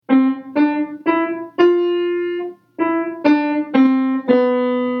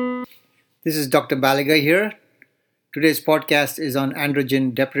This is Dr. Balaga here. Today's podcast is on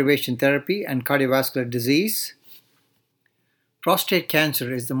androgen deprivation therapy and cardiovascular disease. Prostate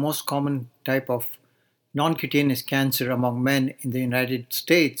cancer is the most common type of non-cutaneous cancer among men in the United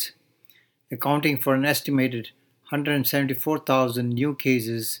States, accounting for an estimated 174,000 new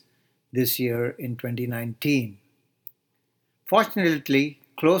cases this year in 2019. Fortunately,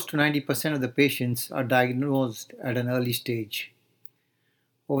 close to 90% of the patients are diagnosed at an early stage.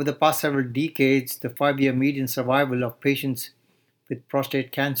 Over the past several decades, the 5-year median survival of patients with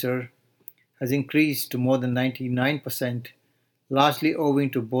prostate cancer has increased to more than 99%, largely owing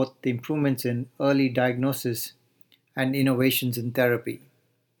to both the improvements in early diagnosis and innovations in therapy.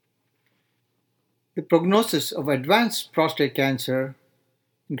 The prognosis of advanced prostate cancer,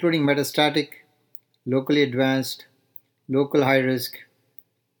 including metastatic, locally advanced, local high risk,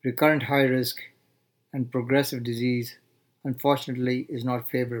 recurrent high risk, and progressive disease, unfortunately, is not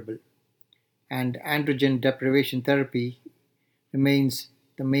favorable, and androgen deprivation therapy remains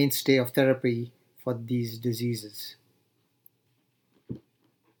the mainstay of therapy for these diseases.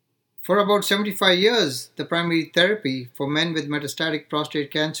 For about 75 years, the primary therapy for men with metastatic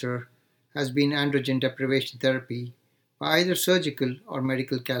prostate cancer has been androgen deprivation therapy by either surgical or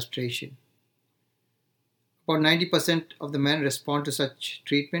medical castration. About 90% of the men respond to such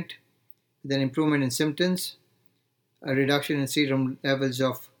treatment with an improvement in symptoms, a reduction in serum levels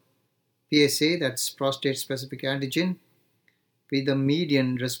of PSA, that's prostate-specific antigen, with a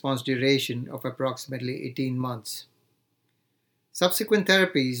median response duration of approximately 18 months. Subsequent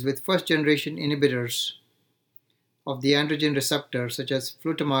therapies with first-generation inhibitors of the androgen receptor, such as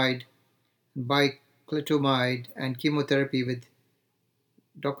flutamide, bicalutamide, and chemotherapy with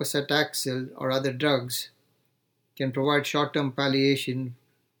docetaxel or other drugs, can provide short-term palliation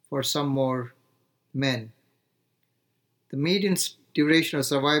for some more men. The median duration of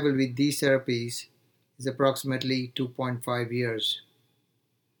survival with these therapies is approximately 2.5 years.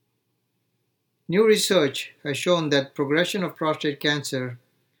 New research has shown that progression of prostate cancer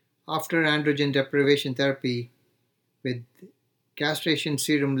after androgen deprivation therapy with castration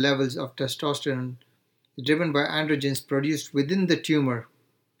serum levels of testosterone is driven by androgens produced within the tumor,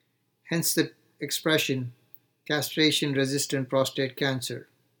 hence the expression castration-resistant prostate cancer.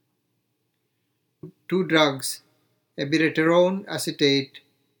 Two drugs, abiraterone acetate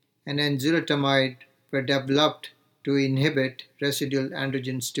and enzalutamide, were developed to inhibit residual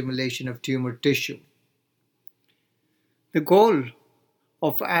androgen stimulation of tumor tissue. The goal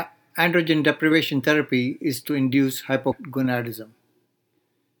of androgen deprivation therapy is to induce hypogonadism.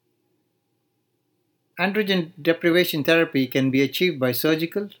 Androgen deprivation therapy can be achieved by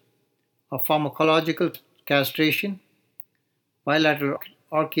surgical or pharmacological castration, bilateral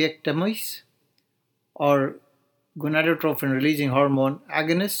orchiectomies, or gonadotropin-releasing hormone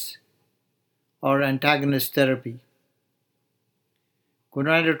agonists or antagonist therapy.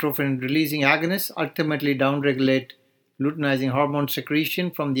 Gonadotropin-releasing agonists ultimately downregulate luteinizing hormone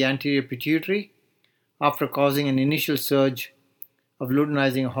secretion from the anterior pituitary after causing an initial surge of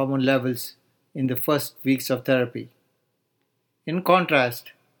luteinizing hormone levels in the first weeks of therapy. In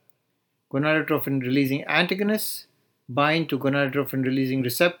contrast, gonadotropin-releasing antagonists bind to gonadotropin-releasing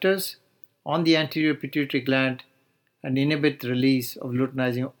receptors on the anterior pituitary gland and inhibit the release of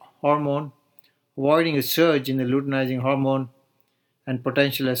luteinizing hormone, avoiding a surge in the luteinizing hormone and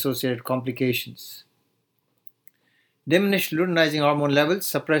potential associated complications. Diminished luteinizing hormone levels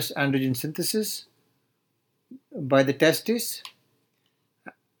suppress androgen synthesis by the testes.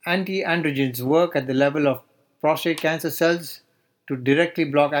 Anti-androgens work at the level of prostate cancer cells to directly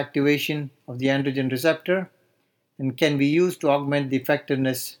block activation of the androgen receptor and can be used to augment the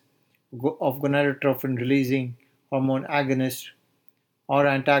effectiveness of gonadotropin-releasing hormone agonist or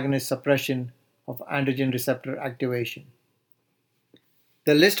antagonist suppression of androgen receptor activation.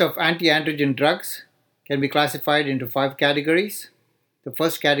 The list of anti-androgen drugs can be classified into 5 categories. The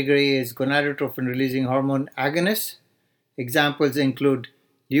first category is gonadotropin-releasing hormone agonists. Examples include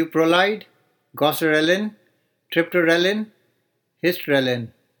leuprolide, goserelin, triptorelin, hystrelin.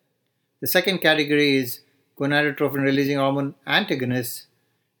 The second category is gonadotropin-releasing hormone antagonists.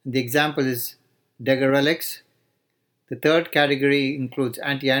 The example is degarelix. The third category includes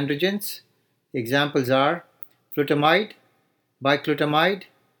antiandrogens. The examples are flutamide, bicalutamide,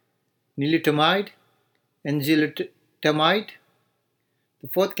 nilutamide, enzalutamide. The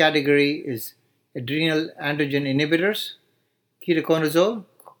fourth category is adrenal androgen inhibitors, ketoconazole,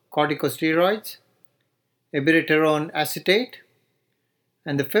 corticosteroids, abiraterone acetate.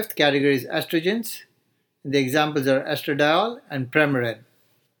 And the fifth category is estrogens. The examples are estradiol and Premarin.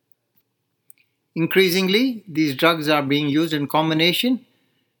 Increasingly, these drugs are being used in combination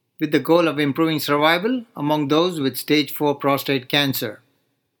with the goal of improving survival among those with stage 4 prostate cancer.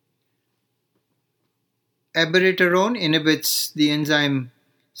 Abiraterone inhibits the enzyme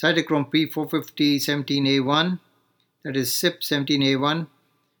cytochrome P450-17A1, that is CYP17A1,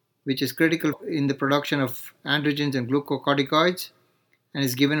 which is critical in the production of androgens and glucocorticoids and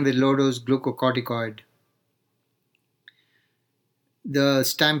is given with low-dose glucocorticoid. The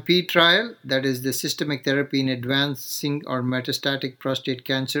STAMPEDE trial, that is the systemic therapy in advancing or metastatic prostate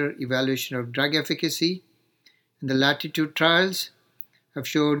cancer evaluation of drug efficacy, and the LATITUDE trials have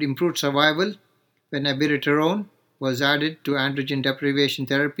showed improved survival when abiraterone was added to androgen deprivation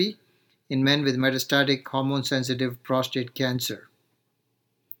therapy in men with metastatic hormone-sensitive prostate cancer.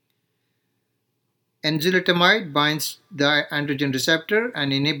 Enzalutamide binds the androgen receptor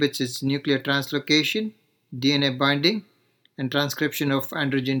and inhibits its nuclear translocation, DNA binding, and transcription of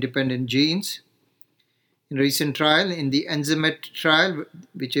androgen-dependent genes. In a recent trial, in the ENZAMET trial,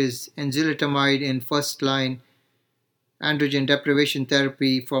 which is enzalutamide in first-line androgen deprivation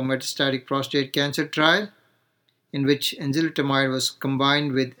therapy for metastatic prostate cancer trial, in which enzalutamide was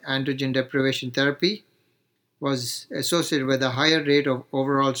combined with androgen deprivation therapy, was associated with a higher rate of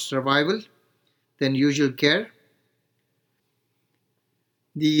overall survival than usual care.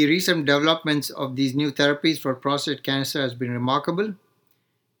 The recent developments of these new therapies for prostate cancer has been remarkable,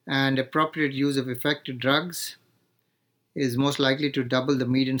 and appropriate use of effective drugs is most likely to double the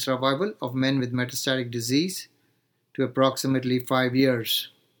median survival of men with metastatic disease to approximately 5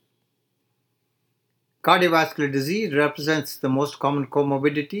 years. Cardiovascular disease represents the most common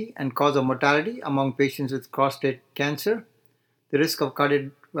comorbidity and cause of mortality among patients with prostate cancer. The risk of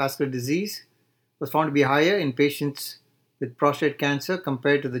cardiovascular disease was found to be higher in patients with prostate cancer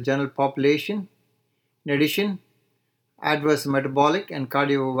compared to the general population. In addition, adverse metabolic and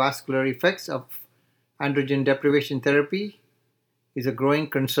cardiovascular effects of androgen deprivation therapy is a growing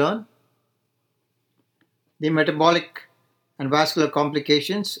concern. The metabolic and vascular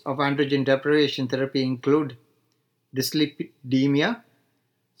complications of androgen deprivation therapy include dyslipidemia,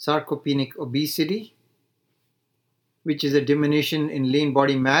 sarcopenic obesity, which is a diminution in lean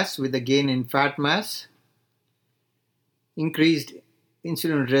body mass with a gain in fat mass, increased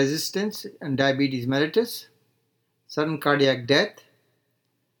insulin resistance and diabetes mellitus, sudden cardiac death,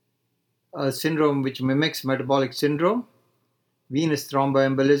 a syndrome which mimics metabolic syndrome, venous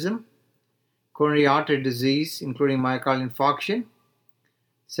thromboembolism, coronary artery disease including myocardial infarction,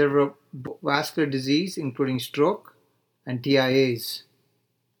 cerebrovascular disease including stroke, and TIAs.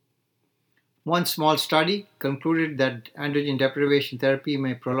 One small study concluded that androgen deprivation therapy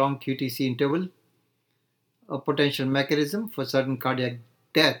may prolong QTc interval, a potential mechanism for sudden cardiac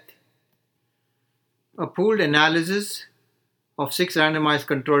death. A pooled analysis of 6 randomized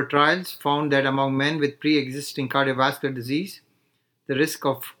controlled trials found that among men with pre-existing cardiovascular disease, the risk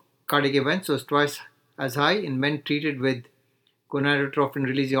of cardiac events was twice as high in men treated with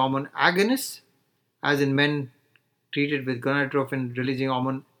gonadotropin-releasing hormone agonists as in men treated with gonadotropin-releasing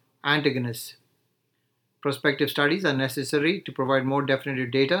hormone antagonists. Prospective studies are necessary to provide more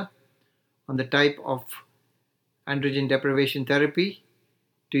definitive data on the type of androgen deprivation therapy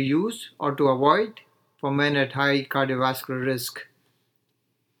to use or to avoid for men at high cardiovascular risk.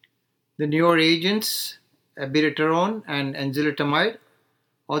 The newer agents, abiraterone and enzalutamide,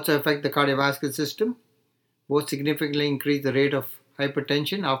 also affect the cardiovascular system. Both significantly increase the rate of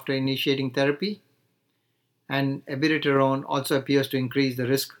hypertension after initiating therapy, and abiraterone also appears to increase the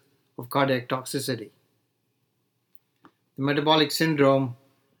risk of cardiac toxicity. The metabolic syndrome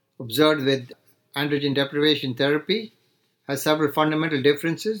observed with androgen deprivation therapy has several fundamental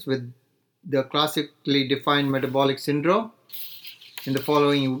differences with the classically defined metabolic syndrome in the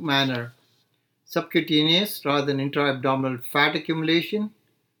following manner. Subcutaneous rather than intra-abdominal fat accumulation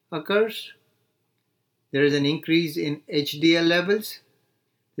occurs. There is an increase in HDL levels.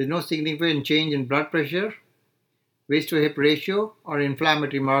 There is no significant change in blood pressure, waist to hip ratio, or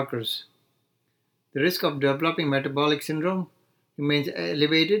inflammatory markers. The risk of developing metabolic syndrome remains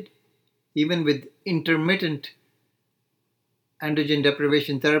elevated even with intermittent androgen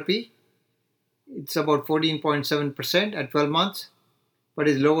deprivation therapy. It's about 14.7% at 12 months, but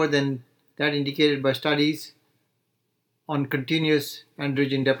is lower than that indicated by studies on continuous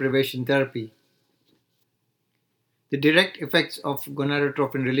androgen deprivation therapy. The direct effects of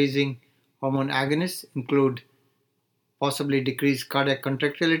gonadotropin-releasing hormone agonists include possibly decreased cardiac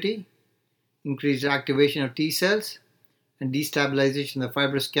contractility, increased activation of T cells, and destabilization of the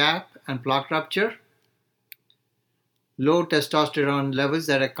fibrous cap and plaque rupture. Low testosterone levels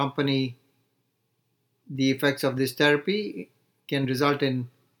that accompany the effects of this therapy can result in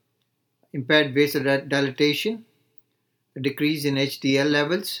impaired vasodilatation, a decrease in HDL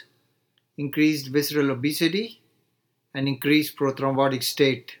levels, increased visceral obesity, and increased prothrombotic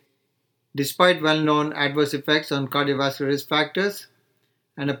state. Despite well-known adverse effects on cardiovascular risk factors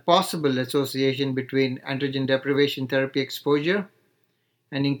and a possible association between androgen deprivation therapy exposure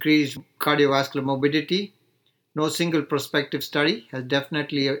and increased cardiovascular morbidity, no single prospective study has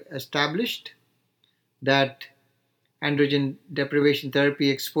definitely established that androgen deprivation therapy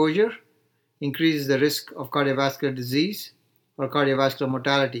exposure increases the risk of cardiovascular disease or cardiovascular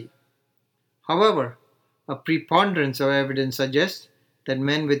mortality. However, a preponderance of evidence suggests that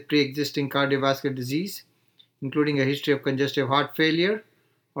men with pre-existing cardiovascular disease, including a history of congestive heart failure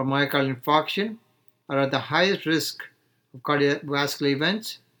or myocardial infarction, are at the highest risk of cardiovascular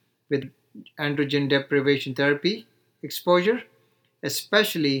events with androgen deprivation therapy exposure,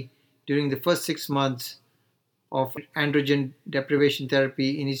 especially during the first 6 months of androgen deprivation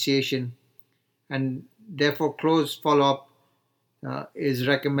therapy initiation, and therefore close follow-up is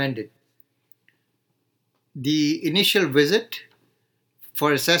recommended. The initial visit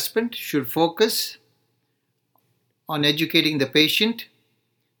for assessment should focus on educating the patient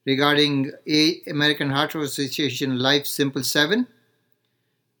regarding American Heart Association Life Simple 7.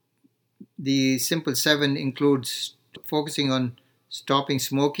 The Simple 7 includes focusing on stopping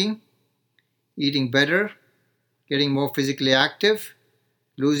smoking, eating better, getting more physically active,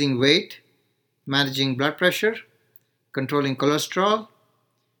 losing weight, managing blood pressure, controlling cholesterol,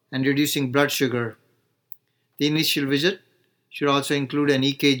 and reducing blood sugar. The initial visit should also include an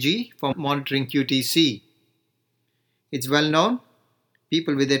EKG for monitoring QTc. It's well known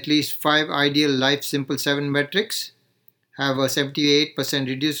people with at least 5 ideal Life Simple 7 metrics have a 78%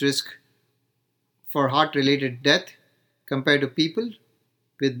 reduced risk for heart-related death compared to people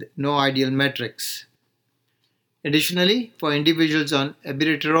with no ideal metrics. Additionally, for individuals on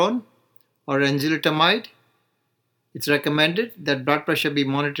abiraterone or enzalutamide, it's recommended that blood pressure be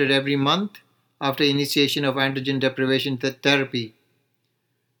monitored every month after initiation of androgen deprivation therapy.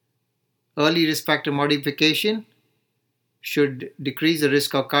 Early risk factor modification should decrease the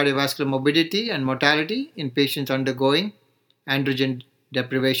risk of cardiovascular morbidity and mortality in patients undergoing androgen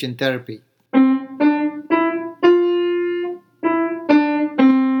deprivation therapy.